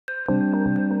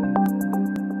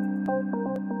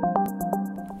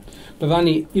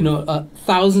Bawani,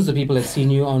 thousands of people have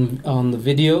seen you on the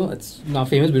video. It's now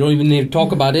famous. We don't even need to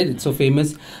talk about it. It's so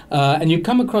famous. And you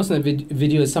come across in that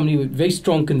video as somebody with very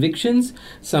strong convictions,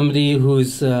 somebody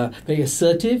who's very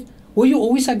assertive. Were you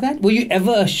always like that? Were you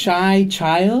ever a shy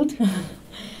child?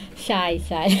 Shy.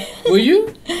 Were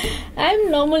you? I'm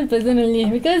normal person only,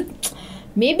 because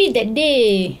maybe that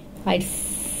day I'd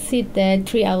sit there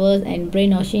 3 hours and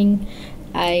brainwashing.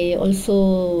 I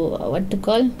also,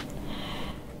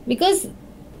 because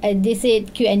they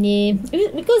said Q&A,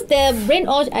 because the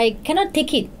brainwash, I cannot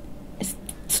take it.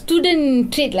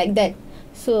 Student treat like that.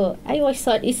 So I always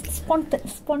thought it's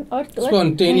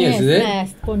spontaneous, is it? Yeah,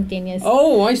 spontaneous.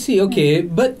 Oh, I see. Okay.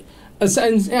 But I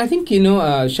think,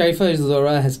 Sharifah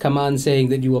Zohra has come on saying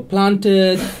that you were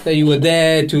planted, that you were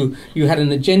there you had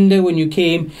an agenda when you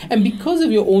came. And because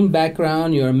of your own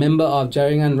background, you're a member of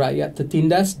Jaringan Rakyat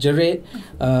Tertindas, Jerit,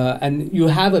 and you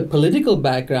have a political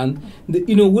background,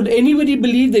 would anybody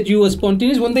believe that you were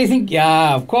spontaneous? Wouldn't they think,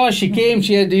 yeah, of course she came,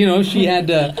 she had, she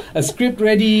had a script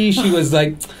ready, she was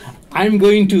like, I'm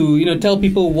going to, tell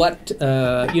people what,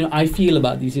 I feel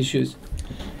about these issues.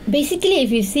 Basically,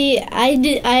 if you see,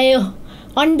 I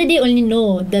on the day only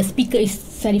know the speaker is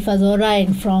Sharifah Zohra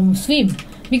and from Swim,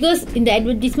 because in the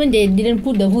advertisement they didn't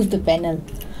put who's the panel.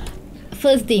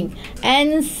 First thing,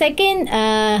 and second,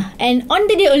 and on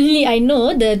the day only I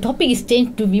know the topic is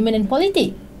changed to women and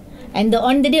politics. And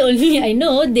on the day only I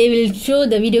know they will show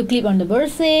the video clip on the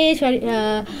birthday,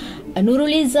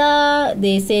 Nuruliza,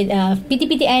 they said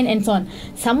PTPTN and so on.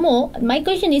 Some more, my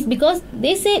question is, because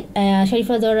they said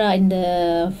Sharifah Zohra in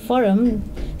the forum,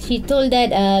 she told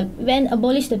that when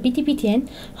abolish the PTPTN,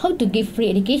 how to give free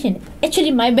education.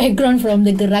 Actually, my background from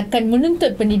the Gerakan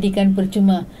Menuntut Pendidikan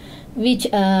Percuma, which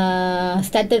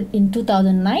started in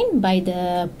 2009 by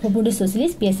the Parti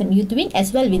Sosialis BFM Youth Wing,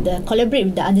 as well with the collaborate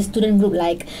with the other student group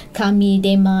like Kami,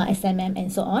 Dema, SMM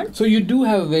and so on. So you do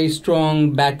have a very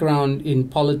strong background in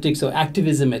politics or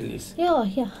activism at least. Yeah.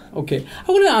 Okay.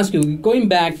 I want to ask you, going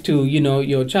back to,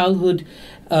 your childhood,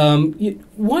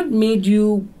 what made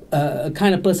you a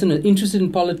kind of person interested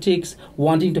in politics,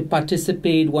 wanting to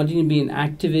participate, wanting to be an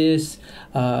activist,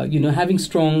 having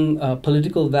strong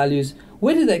political values?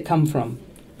 Where did that come from?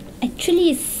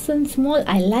 Actually, since small,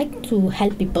 I like to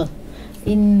help people.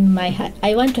 In my heart,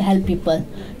 I want to help people.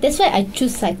 That's why I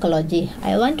choose psychology.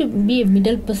 I want to be a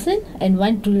middle person and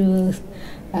want to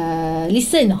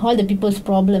listen all the people's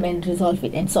problem and resolve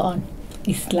it and so on.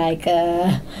 It's like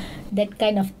that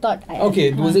kind of thought.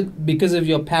 Was it because of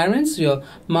your parents, your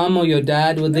mom or your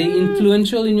dad? Were they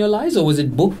influential in your lives, or was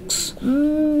it books?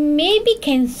 Maybe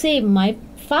can say my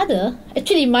father.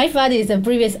 Actually, my father is a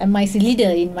previous MIC leader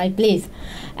in my place,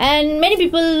 and many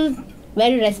people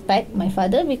very respect my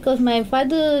father, because my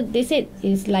father, they said,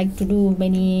 is like to do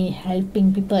many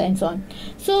helping people and so on.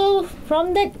 So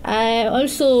from that, I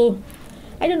also,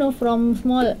 I don't know, from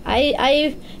small,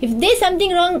 I if there's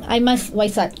something wrong, I must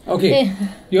voice out. Okay.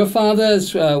 Your father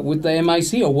is with the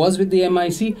MIC, or was with the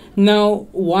MIC. Now,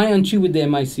 why aren't you with the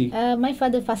MIC? My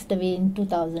father passed away in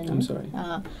 2000. I'm sorry.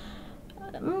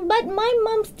 But my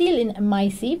mom still in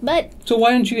MIC. But so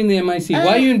why aren't you in the MIC? Why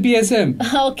are you in PSM?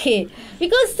 Okay,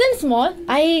 because since small,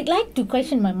 I like to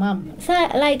question my mom. So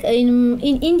like in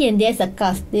Indian, there's a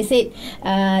caste. They said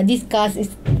this caste is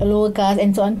a lower caste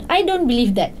and so on. I don't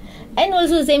believe that. And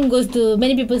also same goes to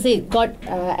many people say God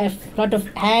have lot of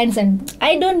hands, and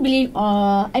I don't believe.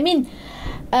 How to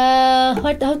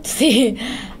say?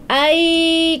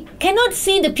 I cannot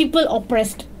see the people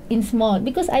oppressed in small,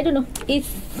 because I don't know. It's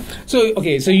so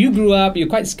okay. So you grew up. You're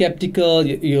quite skeptical. Are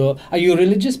you a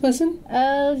religious person?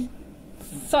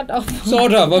 Sort of.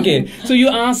 Sort of. Okay. So you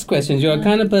ask questions. You're a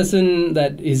kind of person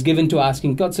that is given to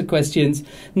asking lots of questions.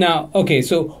 Now, okay.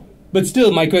 So, but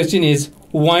still, my question is,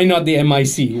 why not the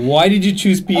MIC? Why did you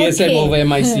choose PSM over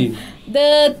MIC?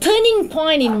 The turning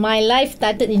point in my life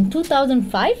started in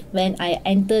 2005 when I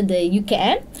entered the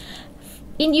UKM.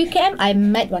 In UKM, I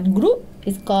met one group.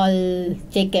 It's called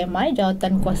JKMI,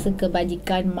 Jawatan Kuasa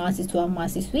Kebajikan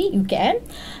Mahasiswa-Mahasiswi, UKM,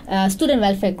 Student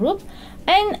Welfare Group.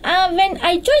 And when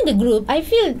I joined the group, I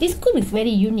feel this group is very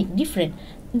unique, different.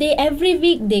 Every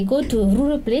week, they go to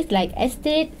rural place like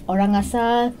estate, orang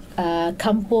asal,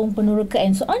 kampung, penuraka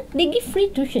and so on. They give free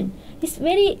tuition. It's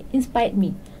very inspired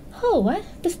me.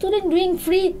 The student doing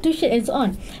free tuition and so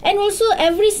on. And also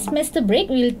every semester break,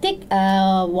 we'll take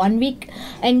 1 week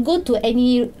and go to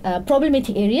any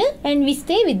problematic area, and we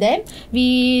stay with them.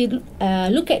 We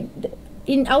look at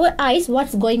in our eyes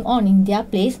what's going on in their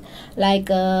place, like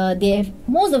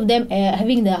most of them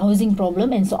having the housing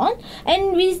problem and so on,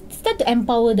 and we start to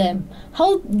empower them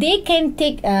how they can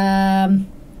take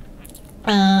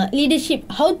leadership,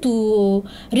 how to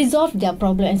resolve their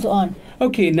problem and so on.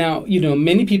 Okay, now,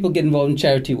 many people get involved in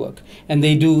charity work and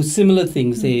they do similar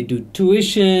things. They do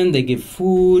tuition, they give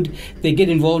food, they get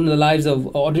involved in the lives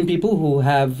of ordinary people who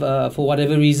have, for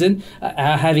whatever reason,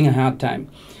 are having a hard time.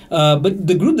 But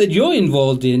the group that you're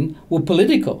involved in were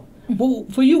political. Well,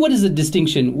 for you, what is the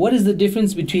distinction? What is the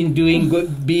difference between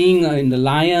being in the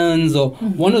Lions or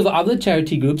one of the other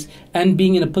charity groups and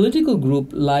being in a political group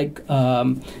like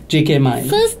JKMI?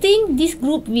 First thing, this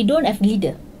group, we don't have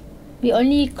leader. We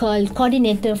only call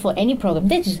coordinator for any program.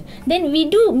 Then we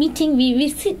do meeting, we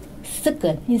sit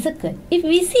in circle. If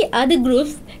we see other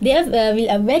groups, they have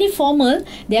a very formal.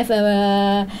 They have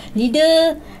a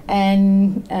leader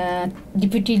and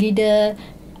deputy leader.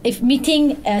 If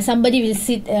meeting, somebody will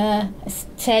sit,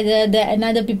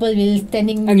 another people will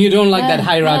standing. And you don't like that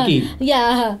hierarchy?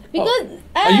 Yeah, because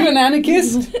are you an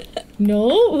anarchist?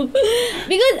 No,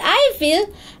 because I feel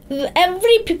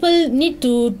every people need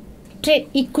to treat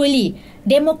equally.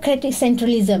 Democratic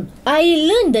centralism. I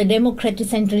learned the democratic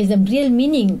centralism real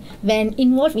meaning when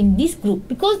involved in this group,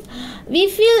 because we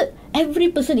feel every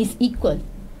person is equal.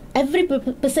 Every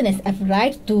person has a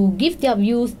right to give their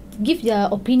views, give their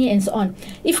opinion and so on.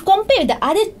 If compared with the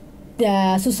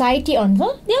other society on, they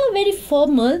are very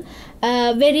formal,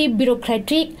 very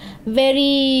bureaucratic,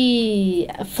 very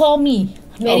formy.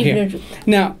 Okay.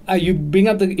 Now, you bring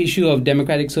up the issue of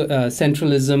democratic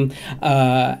centralism,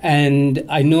 and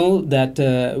I know that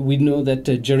we know that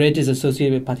Sharaad is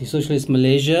associated with Parti Sosialis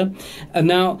Malaysia.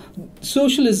 Now,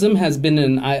 socialism has been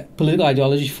a political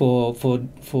ideology for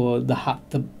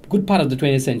the good part of the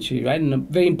 20th century, right? And a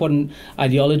very important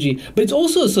ideology. But it's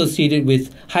also associated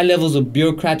with high levels of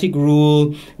bureaucratic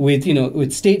rule,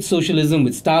 with state socialism,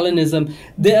 with Stalinism.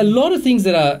 There are a lot of things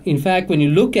that are, in fact, when you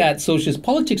look at socialist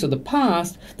politics of the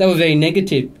past, that were very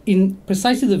negative in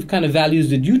precisely the kind of values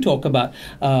that you talk about,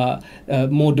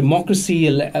 more democracy,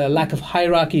 a lack of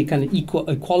hierarchy, kind of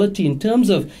equality in terms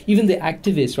of even the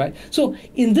activists, right? So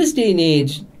in this day and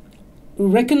age,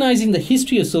 recognizing the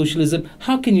history of socialism,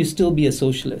 how can you still be a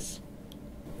socialist?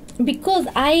 Because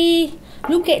I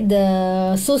look at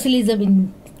the socialism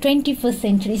in 21st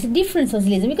century, it's a different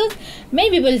socialism, because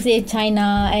many people say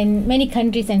China and many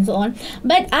countries and so on.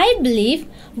 But I believe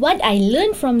what I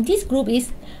learned from this group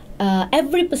is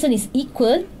every person is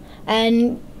equal,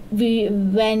 and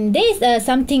when there is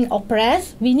something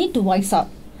oppressed, we need to voice out.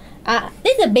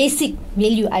 That's a basic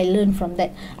value I learned from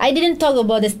that. I didn't talk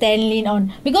about the Stalin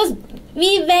on, because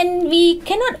when we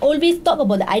cannot always talk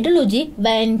about the ideology,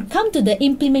 when come to the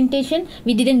implementation,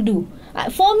 we didn't do.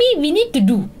 For me, we need to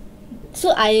do.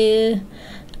 So I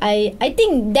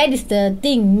think that is the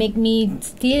thing make me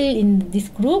still in this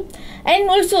group. And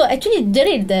also, actually,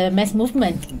 during the mass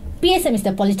movement, PSM is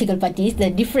the political party, it's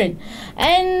the different.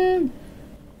 And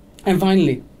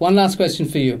finally, one last question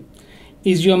for you.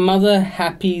 Is your mother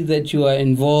happy that you are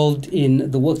involved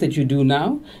in the work that you do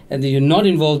now and that you're not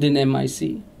involved in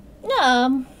MIC?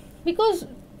 No, because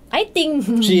I think...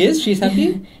 She is? She's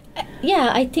happy?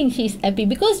 Yeah, I think she's happy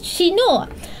because she know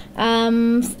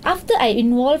after I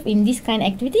involve in this kind of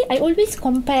activity, I always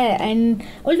compare and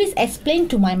always explain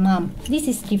to my mom, this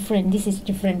is different,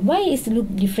 why is it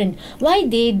look different, why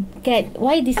they get,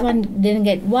 why this one didn't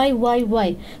get, why.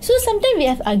 So sometimes we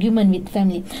have argument with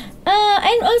family,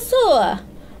 and also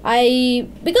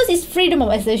because it's freedom of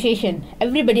association,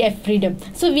 everybody have freedom,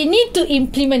 so we need to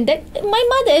implement that. My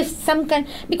mother has some kind,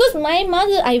 because my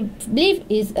mother, I believe,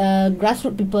 is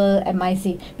grassroots people at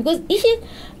MIC, because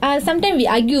sometimes we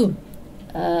argue.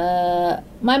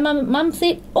 My mom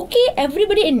said, okay,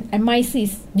 everybody in MIC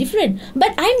is different,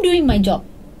 but I'm doing my job.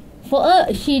 For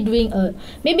her, she doing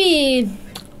maybe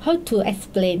how to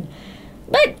explain,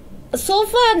 but so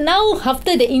far now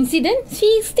after the incident,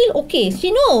 she's still okay. She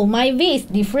know my way is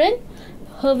different,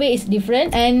 her way is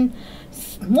different, and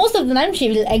most of the time she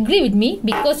will agree with me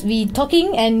because we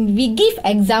talking and we give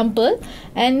example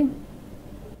and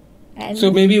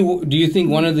so maybe do you think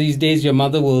one of these days your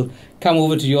mother will come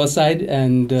over to your side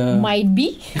and might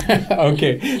be.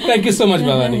 Okay, thank you so much,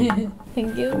 Bawani.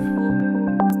 Thank you.